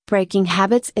Breaking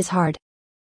habits is hard.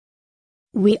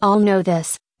 We all know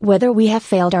this, whether we have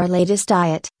failed our latest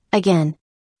diet, again,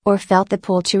 or felt the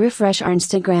pull to refresh our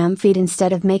Instagram feed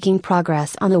instead of making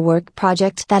progress on a work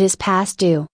project that is past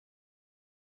due.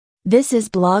 This is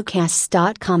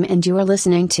blogcasts.com and you are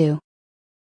listening to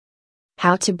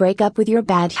How to Break Up with Your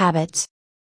Bad Habits.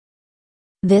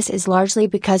 This is largely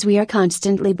because we are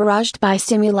constantly barraged by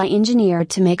stimuli engineered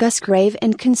to make us crave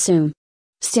and consume.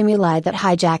 Stimuli that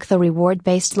hijack the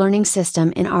reward-based learning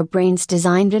system in our brains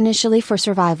designed initially for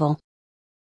survival.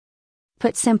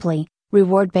 Put simply,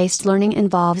 reward-based learning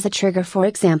involves a trigger, for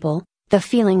example, the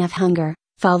feeling of hunger,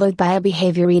 followed by a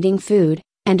behavior eating food,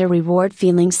 and a reward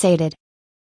feeling sated.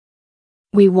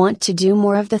 We want to do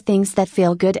more of the things that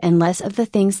feel good and less of the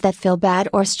things that feel bad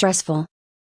or stressful.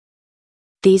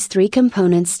 These three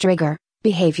components, trigger,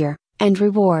 behavior, and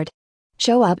reward,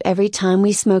 show up every time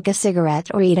we smoke a cigarette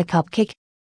or eat a cupcake.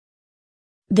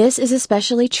 This is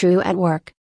especially true at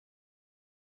work.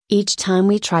 Each time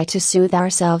we try to soothe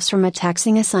ourselves from a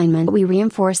taxing assignment, we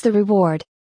reinforce the reward,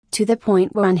 to the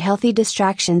point where unhealthy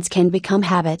distractions can become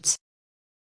habits.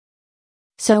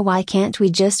 So why can't we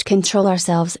just control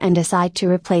ourselves and decide to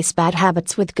replace bad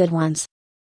habits with good ones?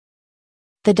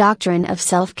 The doctrine of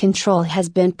self-control has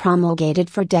been promulgated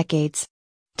for decades.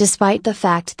 Despite the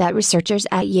fact that researchers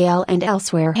at Yale and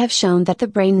elsewhere have shown that the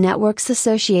brain networks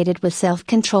associated with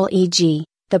self-control, e.g.,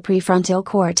 the prefrontal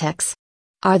cortex,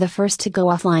 are the first to go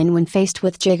offline when faced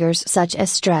with triggers such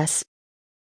as stress.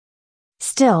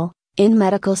 Still, in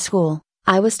medical school,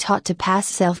 I was taught to pass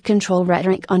self-control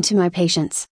rhetoric onto my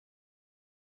patients.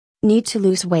 Need to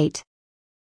lose weight.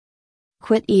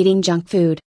 Quit eating junk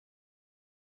food.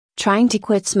 Trying to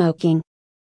quit smoking.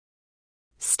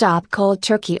 Stop cold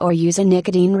turkey or use a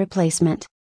nicotine replacement.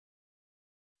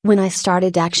 When I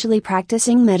started actually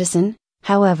practicing medicine,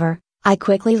 however, I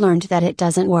quickly learned that it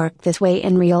doesn't work this way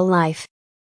in real life.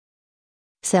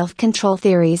 Self-control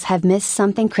theories have missed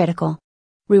something critical.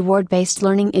 Reward-based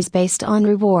learning is based on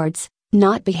rewards,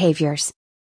 not behaviors.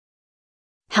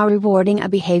 How rewarding a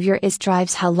behavior is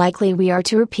drives how likely we are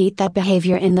to repeat that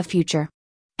behavior in the future.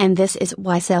 And this is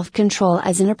why self-control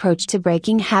as an approach to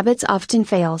breaking habits often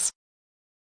fails.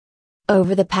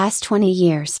 Over the past 20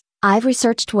 years, I've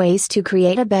researched ways to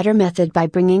create a better method by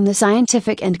bringing the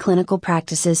scientific and clinical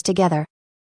practices together.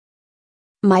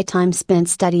 My time spent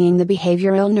studying the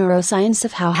behavioral neuroscience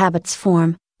of how habits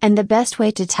form, and the best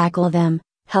way to tackle them,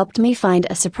 helped me find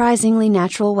a surprisingly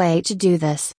natural way to do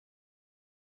this.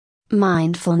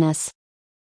 Mindfulness.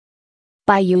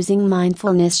 By using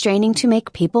mindfulness training to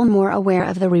make people more aware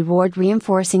of the reward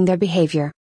reinforcing their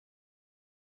behavior,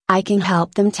 I can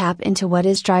help them tap into what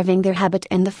is driving their habit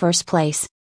in the first place.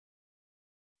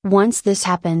 Once this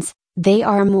happens, they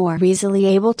are more easily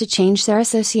able to change their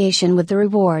association with the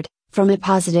reward, from a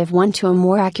positive one to a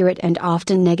more accurate and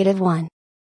often negative one.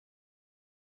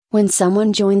 When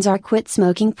someone joins our quit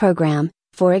smoking program,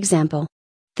 for example,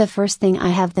 the first thing I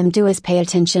have them do is pay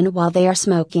attention while they are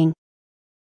smoking.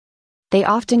 They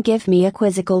often give me a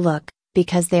quizzical look,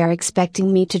 because they are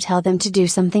expecting me to tell them to do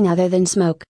something other than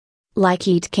smoke. Like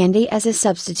eat candy as a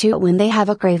substitute when they have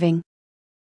a craving.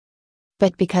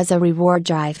 But because a reward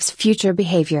drives future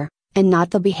behavior, and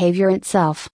not the behavior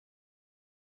itself,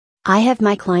 I have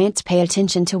my clients pay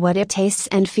attention to what it tastes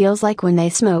and feels like when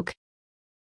they smoke.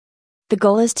 The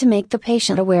goal is to make the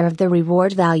patient aware of the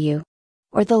reward value,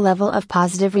 or the level of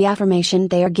positive reaffirmation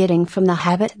they are getting from the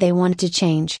habit they want to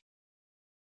change.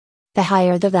 The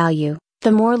higher the value,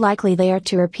 the more likely they are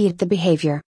to repeat the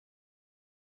behavior.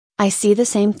 I see the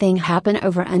same thing happen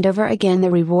over and over again. The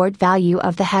reward value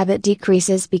of the habit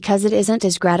decreases because it isn't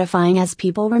as gratifying as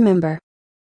people remember.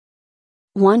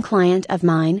 One client of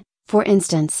mine, for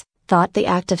instance, thought the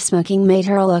act of smoking made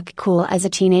her look cool as a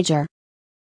teenager.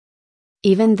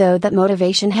 Even though that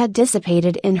motivation had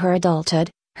dissipated in her adulthood,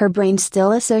 her brain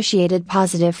still associated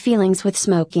positive feelings with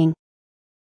smoking.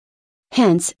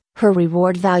 Hence, her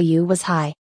reward value was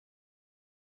high.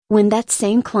 When that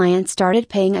same client started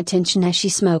paying attention as she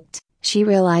smoked, she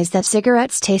realized that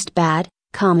cigarettes taste bad,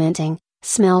 commenting,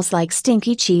 "Smells like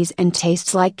stinky cheese and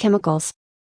tastes like chemicals.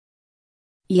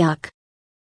 Yuck."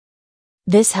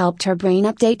 This helped her brain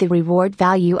update the reward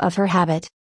value of her habit.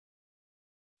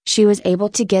 She was able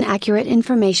to get accurate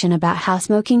information about how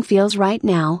smoking feels right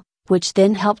now, which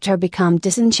then helped her become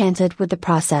disenchanted with the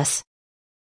process.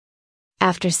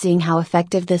 After seeing how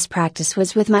effective this practice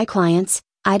was with my clients,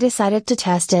 I decided to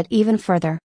test it even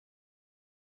further.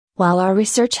 While our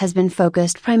research has been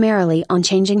focused primarily on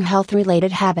changing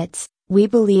health-related habits, we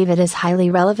believe it is highly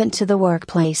relevant to the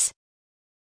workplace.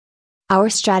 Our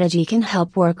strategy can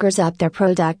help workers up their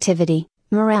productivity,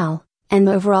 morale, and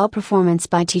overall performance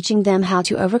by teaching them how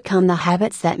to overcome the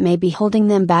habits that may be holding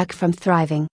them back from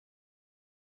thriving.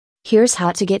 Here's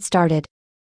how to get started.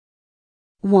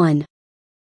 1.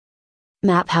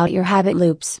 Map out your habit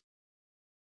loops.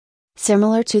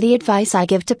 Similar to the advice I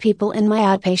give to people in my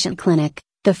outpatient clinic,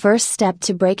 the first step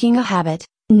to breaking a habit,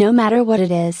 no matter what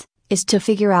it is to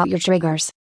figure out your triggers.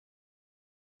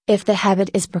 If the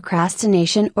habit is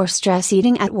procrastination or stress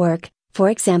eating at work, for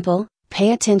example,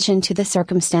 pay attention to the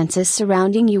circumstances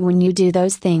surrounding you when you do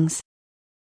those things.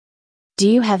 Do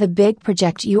you have a big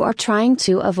project you are trying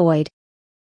to avoid?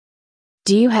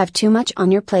 Do you have too much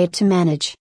on your plate to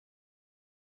manage?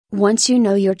 Once you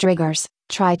know your triggers,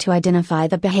 try to identify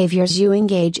the behaviors you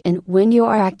engage in when you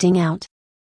are acting out.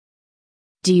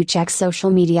 Do you check social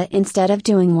media instead of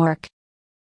doing work?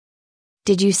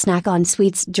 Did you snack on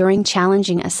sweets during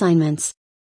challenging assignments?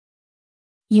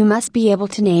 You must be able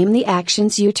to name the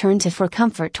actions you turn to for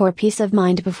comfort or peace of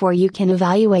mind before you can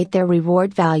evaluate their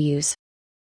reward values.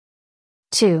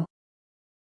 2.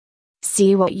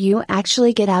 See what you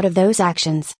actually get out of those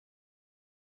actions.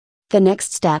 The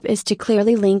next step is to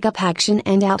clearly link up action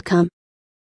and outcome.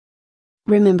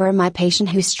 Remember my patient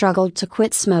who struggled to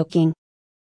quit smoking.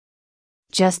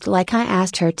 Just like I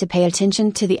asked her to pay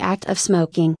attention to the act of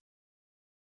smoking,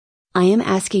 I am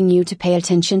asking you to pay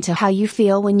attention to how you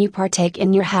feel when you partake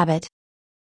in your habit.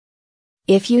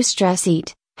 If you stress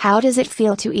eat, how does it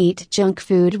feel to eat junk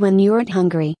food when you aren't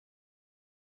hungry?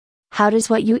 How does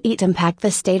what you eat impact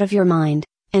the state of your mind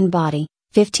and body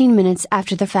 15 minutes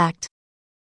after the fact?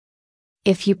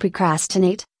 If you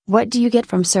procrastinate, what do you get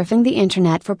from surfing the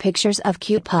internet for pictures of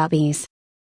cute puppies?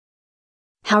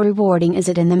 How rewarding is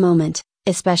it in the moment,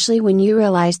 especially when you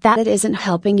realize that it isn't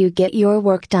helping you get your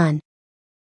work done?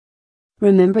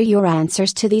 Remember your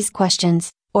answers to these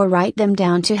questions, or write them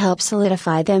down to help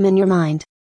solidify them in your mind.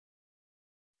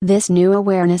 This new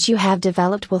awareness you have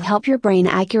developed will help your brain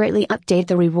accurately update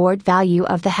the reward value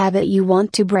of the habit you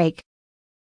want to break.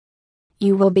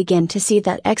 You will begin to see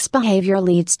that X behavior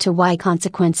leads to Y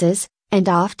consequences, and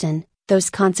often,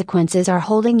 those consequences are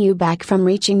holding you back from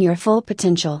reaching your full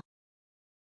potential.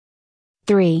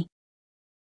 3.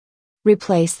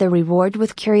 Replace the reward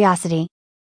with curiosity.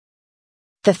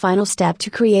 The final step to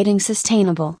creating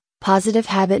sustainable, positive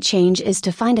habit change is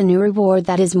to find a new reward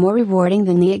that is more rewarding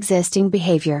than the existing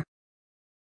behavior.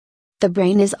 The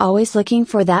brain is always looking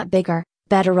for that bigger,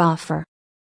 better offer.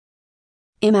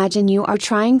 Imagine you are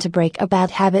trying to break a bad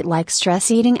habit like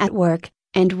stress eating at work,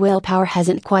 and willpower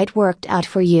hasn't quite worked out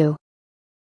for you.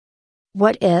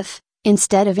 What if,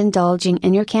 instead of indulging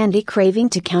in your candy craving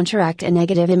to counteract a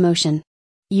negative emotion,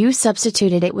 you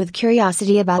substituted it with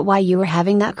curiosity about why you were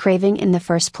having that craving in the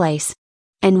first place,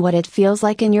 and what it feels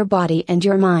like in your body and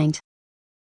your mind?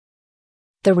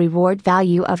 The reward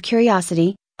value of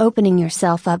curiosity, opening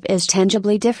yourself up, is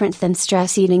tangibly different than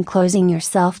stress eating, closing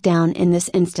yourself down in this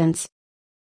instance.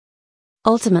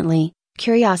 Ultimately,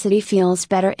 curiosity feels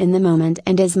better in the moment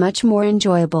and is much more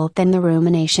enjoyable than the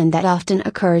rumination that often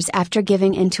occurs after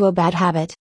giving into a bad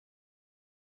habit.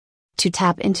 To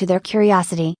tap into their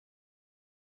curiosity,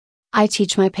 I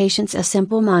teach my patients a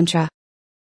simple mantra.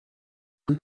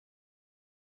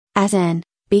 As in,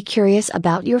 be curious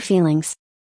about your feelings.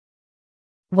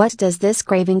 What does this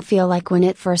craving feel like when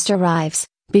it first arrives,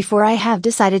 before I have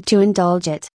decided to indulge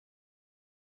it?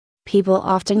 People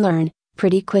often learn,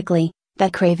 pretty quickly,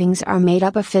 that cravings are made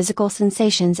up of physical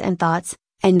sensations and thoughts,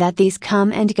 and that these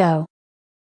come and go.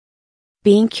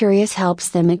 Being curious helps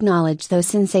them acknowledge those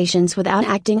sensations without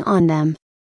acting on them.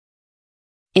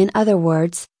 In other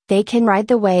words, they can ride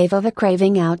the wave of a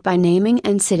craving out by naming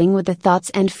and sitting with the thoughts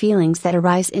and feelings that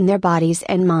arise in their bodies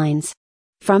and minds,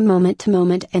 from moment to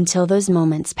moment until those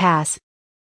moments pass.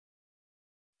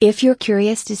 If you're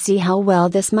curious to see how well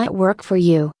this might work for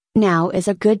you, now is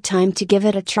a good time to give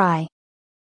it a try.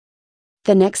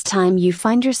 The next time you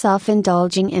find yourself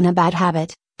indulging in a bad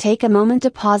habit, take a moment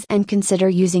to pause and consider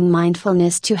using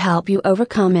mindfulness to help you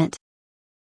overcome it.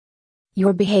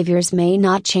 Your behaviors may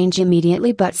not change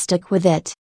immediately, but stick with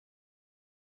it.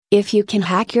 If you can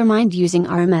hack your mind using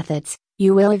our methods,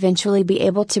 you will eventually be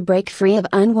able to break free of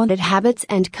unwanted habits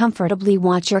and comfortably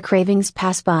watch your cravings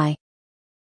pass by.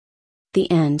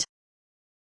 The end.